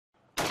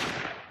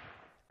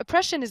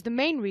Oppression is the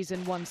main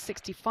reason one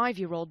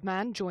 65-year-old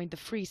man joined the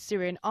Free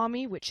Syrian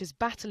Army, which is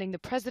battling the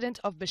president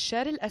of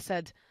Bashar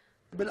al-Assad.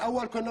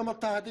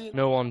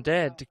 No one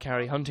dared to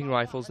carry hunting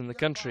rifles in the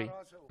country,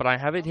 but I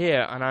have it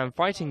here and I am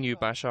fighting you,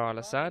 Bashar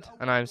al-Assad,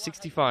 and I am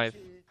 65.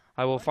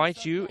 I will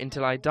fight you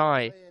until I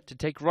die to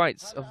take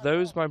rights of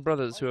those my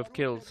brothers who have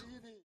killed.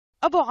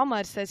 Abu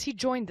Omar says he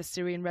joined the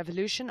Syrian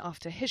revolution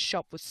after his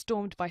shop was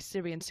stormed by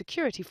Syrian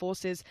security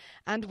forces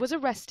and was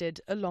arrested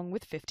along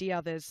with 50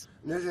 others.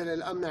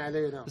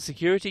 The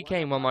security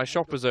came while my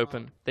shop was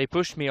open. They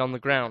pushed me on the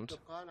ground.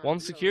 One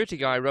security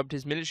guy rubbed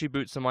his military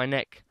boots on my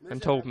neck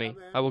and told me,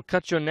 "I will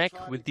cut your neck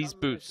with these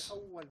boots."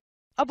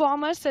 Abu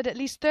Omar said at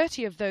least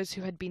 30 of those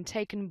who had been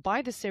taken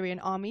by the Syrian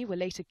army were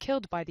later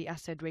killed by the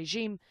Assad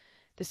regime.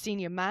 The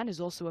senior man is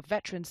also a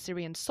veteran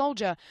Syrian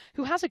soldier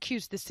who has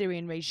accused the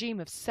Syrian regime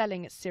of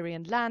selling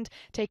Syrian land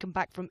taken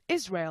back from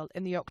Israel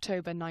in the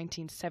October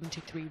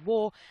 1973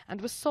 war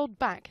and was sold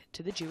back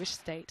to the Jewish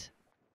state.